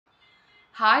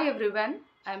Hi everyone,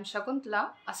 I am Shakunthala,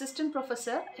 Assistant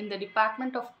Professor in the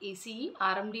Department of ACE,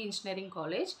 RMD Engineering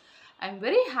College. I am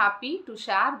very happy to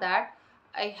share that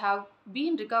I have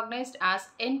been recognized as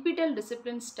NPTEL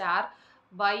Discipline Star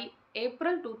by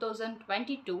April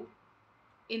 2022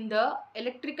 in the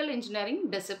Electrical Engineering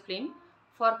discipline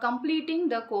for completing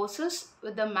the courses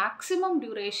with the maximum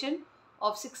duration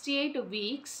of 68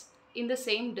 weeks in the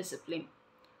same discipline.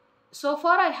 So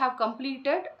far I have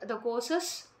completed the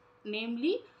courses,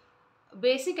 namely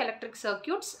Basic Electric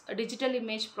Circuits, Digital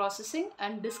Image Processing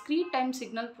and Discrete Time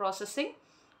Signal Processing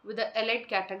with the Elite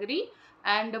category,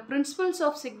 and Principles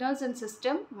of Signals and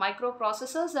System,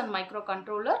 Microprocessors and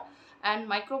Microcontroller, and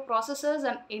Microprocessors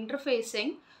and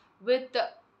Interfacing with the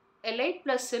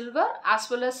Elite+Silver as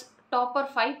well as Topper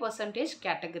 5%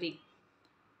 category.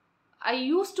 I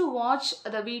used to watch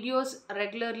the videos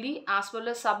regularly as well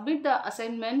as submit the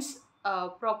assignments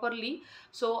properly.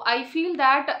 So I feel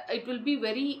that it will be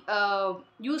very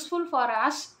useful for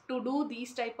us to do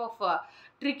these type of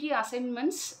tricky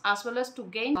assignments as well as to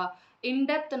gain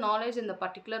in-depth knowledge in the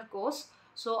particular course.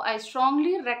 So I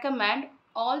strongly recommend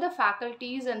all the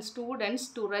faculties and students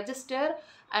to register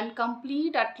and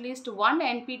complete at least one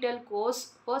NPTEL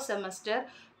course per semester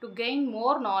to gain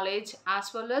more knowledge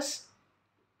as well as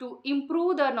to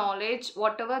improve the knowledge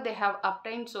whatever they have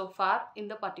obtained so far in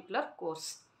the particular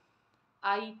course.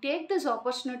 I take this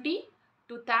opportunity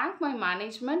to thank my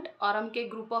management RMK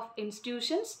group of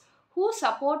institutions who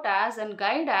support us and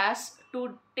guide us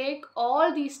to take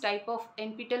all these type of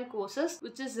NPTEL courses,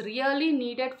 which is really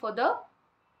needed for the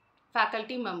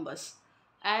faculty members.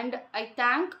 And I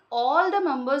thank all the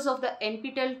members of the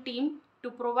NPTEL team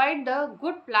to provide the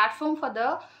good platform for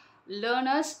the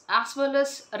learners as well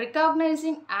as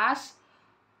recognizing us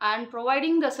and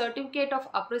providing the certificate of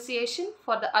appreciation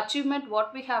for the achievement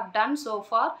what we have done so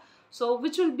far, so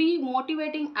which will be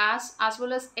motivating us as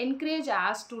well as encourage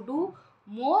us to do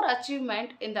more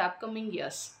achievement in the upcoming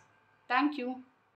years. Thank you.